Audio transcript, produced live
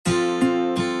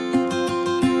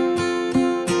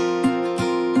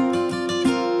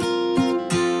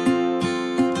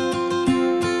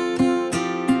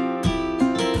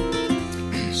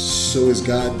is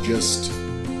God just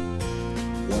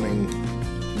wanting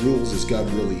rules? Is God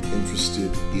really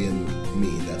interested in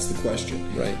me? That's the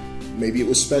question. Right. Maybe it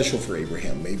was special for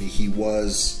Abraham. Maybe he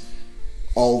was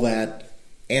all that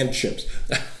and chips.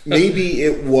 Maybe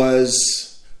it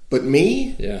was, but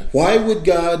me? Yeah. Why would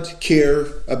God care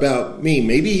about me?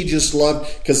 Maybe he just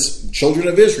loved, because children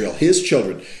of Israel, his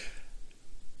children.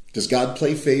 Does God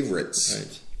play favorites?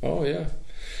 Right. Oh, yeah.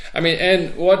 I mean,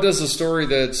 and what does a story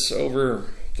that's over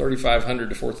 3,500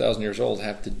 to 4,000 years old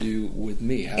have to do with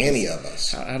me? Any of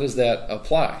us. How does that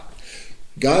apply?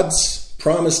 God's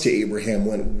promise to Abraham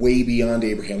went way beyond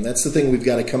Abraham. That's the thing we've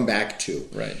got to come back to.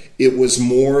 Right. It was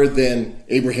more than,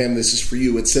 Abraham, this is for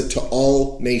you. It said to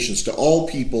all nations, to all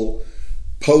people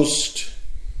post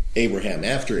Abraham,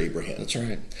 after Abraham. That's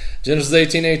right. Genesis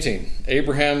 18:18.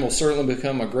 Abraham will certainly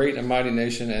become a great and mighty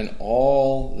nation, and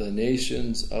all the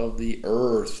nations of the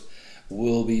earth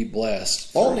will be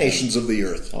blessed. All nations of the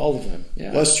earth. All of them.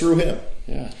 Yeah. Blessed through him.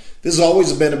 Yeah. This has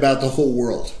always been about the whole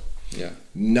world. Yeah.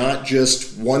 Not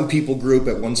just one people group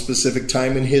at one specific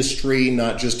time in history,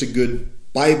 not just a good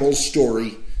Bible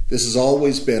story. This has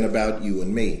always been about you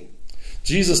and me.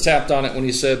 Jesus tapped on it when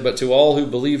he said, "But to all who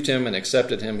believed him and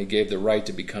accepted him, he gave the right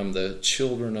to become the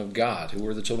children of God." Who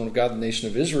were the children of God? The nation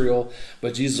of Israel.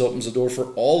 But Jesus opens the door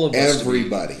for all of us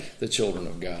Everybody. to be the children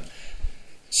of God.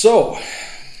 So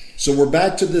we're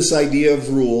back to this idea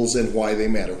of rules and why they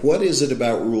matter. What is it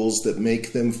about rules that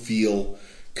make them feel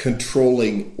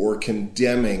controlling or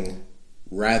condemning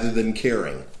rather than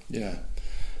caring? Yeah.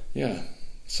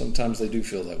 Sometimes they do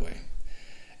feel that way.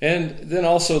 And then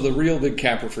also the real big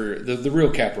capper for the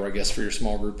real capper, I guess, for your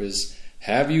small group is: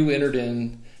 have you entered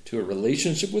into a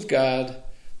relationship with God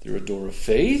through a door of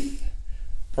faith,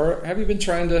 or have you been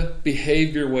trying to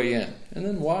behave your way in? And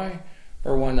then why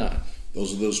or why not?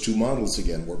 Those are those two models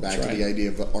again. We're back That's to the right. idea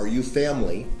of, are you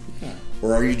family? Yeah.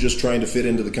 Or are you just trying to fit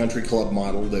into the country club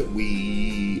model that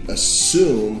we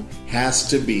assume has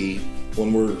to be,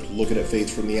 when we're looking at faith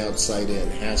from the outside in,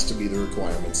 has to be the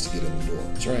requirements to get in the door?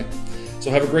 That's right. So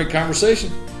have a great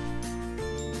conversation.